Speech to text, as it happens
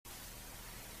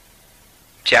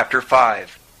Chapter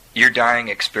 5. Your Dying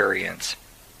Experience.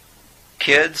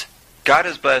 Kids, God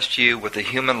has blessed you with a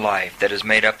human life that is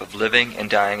made up of living and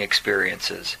dying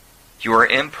experiences. You are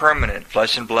impermanent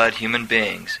flesh and blood human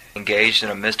beings engaged in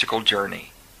a mystical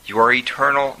journey. You are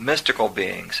eternal mystical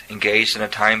beings engaged in a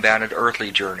time-bounded earthly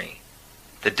journey.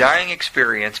 The dying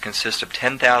experience consists of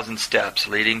 10,000 steps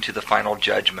leading to the final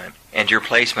judgment and your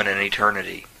placement in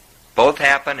eternity. Both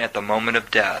happen at the moment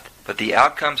of death, but the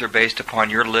outcomes are based upon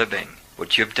your living,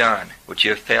 what you have done, what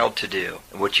you have failed to do,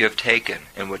 and what you have taken,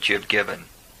 and what you have given.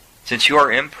 Since you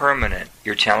are impermanent,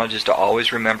 your challenge is to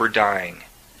always remember dying.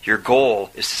 Your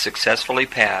goal is to successfully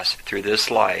pass through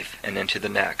this life and into the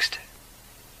next.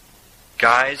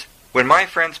 Guys, when my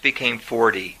friends became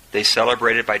 40, they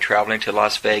celebrated by traveling to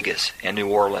Las Vegas and New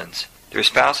Orleans. Their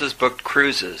spouses booked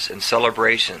cruises and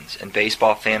celebrations and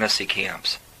baseball fantasy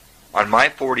camps. On my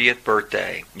 40th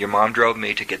birthday, your mom drove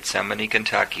me to Gethsemane,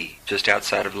 Kentucky, just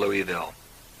outside of Louisville.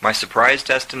 My surprise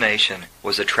destination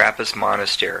was a Trappist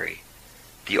monastery.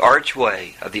 The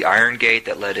archway of the iron gate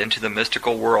that led into the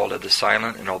mystical world of the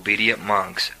silent and obedient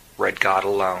monks read God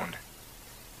alone.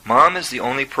 Mom is the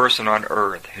only person on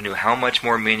earth who knew how much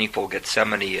more meaningful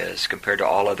Gethsemane is compared to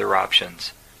all other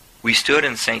options. We stood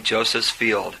in St. Joseph's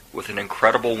Field with an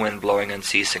incredible wind blowing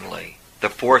unceasingly. The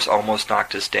force almost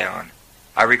knocked us down.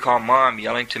 I recall Mom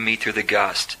yelling to me through the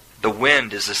gust, "The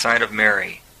wind is the sign of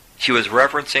Mary." She was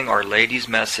referencing Our Lady's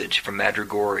message from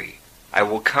Madrigori. "I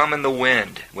will come in the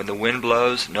wind. When the wind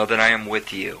blows, know that I am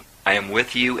with you. I am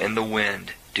with you in the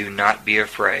wind. Do not be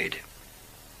afraid."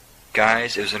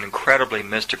 Guys, it was an incredibly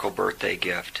mystical birthday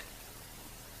gift.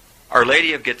 Our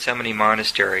Lady of Gethsemane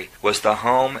Monastery was the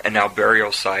home and now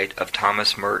burial site of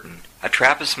Thomas Merton, a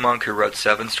Trappist monk who wrote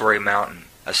Seven-Story Mountain,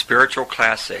 a spiritual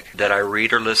classic that I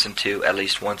read or listen to at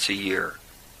least once a year.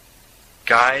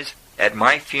 Guys, at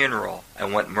my funeral, I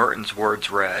want Merton's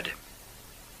words read.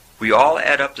 We all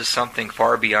add up to something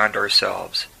far beyond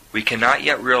ourselves. We cannot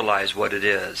yet realize what it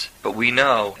is, but we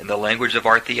know, in the language of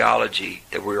our theology,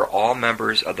 that we are all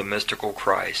members of the mystical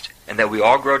Christ, and that we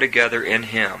all grow together in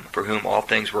Him, for whom all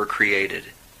things were created.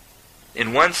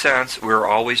 In one sense, we are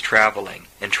always traveling,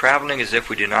 and traveling as if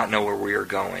we do not know where we are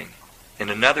going. In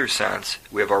another sense,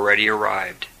 we have already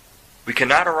arrived. We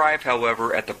cannot arrive,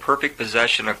 however, at the perfect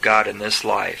possession of God in this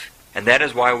life, and that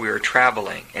is why we are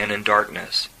traveling and in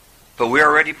darkness. But we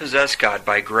already possess God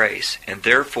by grace, and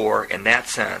therefore, in that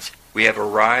sense, we have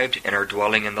arrived and are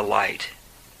dwelling in the light.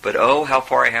 But oh, how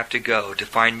far I have to go to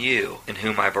find you, in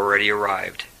whom I have already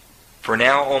arrived. For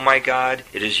now, O my God,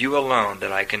 it is you alone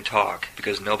that I can talk,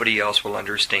 because nobody else will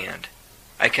understand.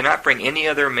 I cannot bring any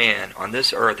other man on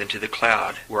this earth into the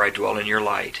cloud where I dwell in your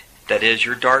light, that is,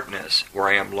 your darkness, where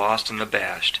I am lost and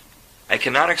abashed. I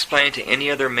cannot explain to any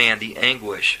other man the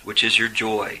anguish which is your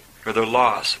joy, nor the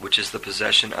loss which is the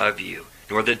possession of you,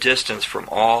 nor the distance from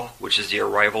all which is the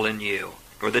arrival in you,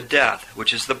 nor the death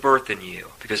which is the birth in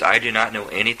you, because I do not know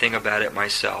anything about it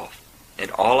myself.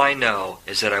 And all I know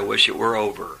is that I wish it were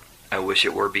over. I wish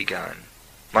it were begun.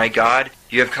 My God,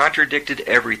 you have contradicted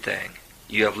everything.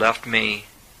 You have left me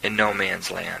in no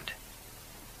man's land.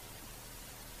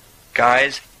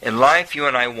 Guys, in life you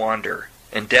and I wander.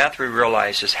 In death we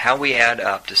realize just how we add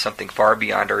up to something far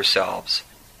beyond ourselves.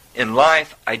 In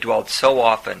life, I dwelled so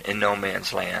often in no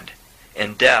man's land.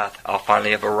 In death, I'll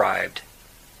finally have arrived.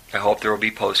 I hope there will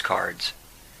be postcards.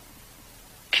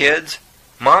 Kids,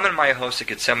 Mom and my hosts at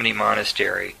Gethsemane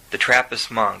Monastery, the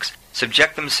Trappist monks,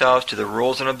 subject themselves to the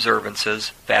rules and observances,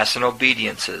 fasts and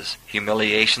obediences,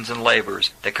 humiliations and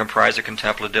labors that comprise a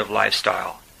contemplative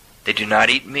lifestyle. They do not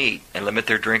eat meat and limit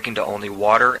their drinking to only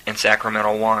water and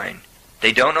sacramental wine.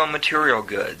 They don't own material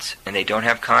goods, and they don't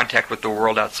have contact with the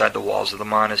world outside the walls of the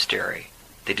monastery.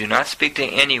 They do not speak to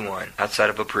anyone outside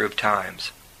of approved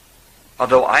times.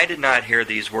 Although I did not hear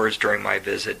these words during my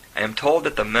visit, I am told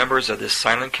that the members of this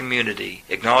silent community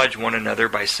acknowledge one another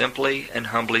by simply and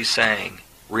humbly saying,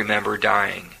 "Remember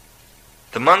dying."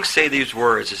 The monks say these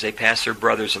words as they pass their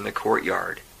brothers in the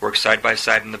courtyard, work side by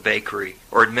side in the bakery,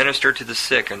 or administer to the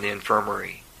sick in the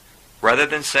infirmary. Rather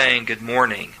than saying good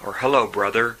morning, or hello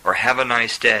brother, or have a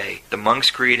nice day, the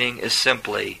monk's greeting is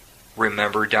simply,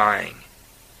 "Remember dying."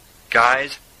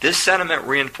 Guys, this sentiment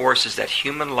reinforces that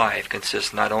human life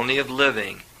consists not only of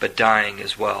living, but dying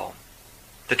as well.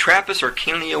 The Trappists are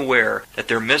keenly aware that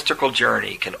their mystical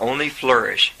journey can only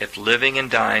flourish if living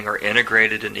and dying are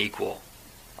integrated and equal.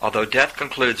 Although death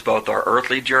concludes both our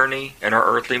earthly journey and our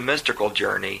earthly mystical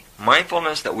journey,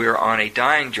 mindfulness that we are on a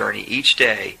dying journey each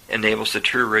day enables the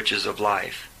true riches of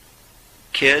life.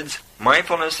 Kids,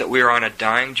 mindfulness that we are on a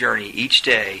dying journey each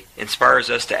day inspires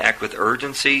us to act with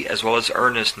urgency as well as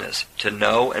earnestness to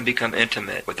know and become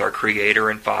intimate with our Creator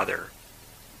and Father.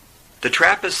 The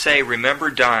Trappists say remember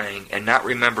dying and not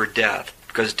remember death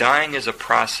because dying is a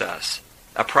process.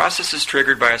 A process is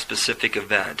triggered by a specific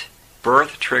event.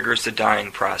 Birth triggers the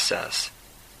dying process.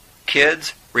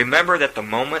 Kids, remember that the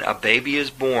moment a baby is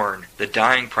born, the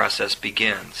dying process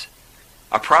begins.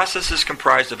 A process is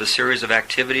comprised of a series of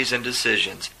activities and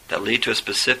decisions that lead to a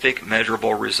specific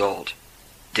measurable result.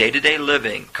 Day-to-day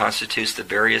living constitutes the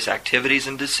various activities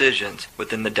and decisions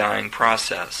within the dying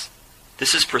process.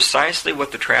 This is precisely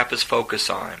what the Trappists focus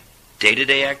on: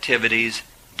 day-to-day activities,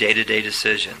 day-to-day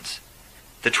decisions.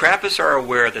 The Trappists are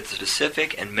aware that the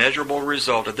specific and measurable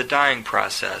result of the dying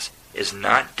process is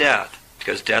not death,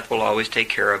 because death will always take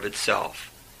care of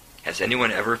itself. Has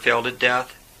anyone ever failed at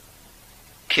death?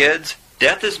 Kids,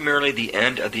 death is merely the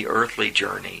end of the earthly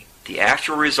journey. The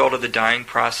actual result of the dying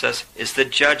process is the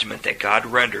judgment that God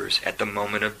renders at the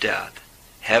moment of death.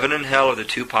 Heaven and hell are the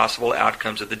two possible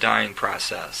outcomes of the dying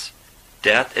process.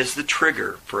 Death is the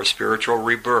trigger for a spiritual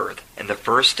rebirth and the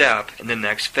first step in the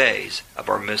next phase of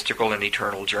our mystical and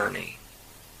eternal journey.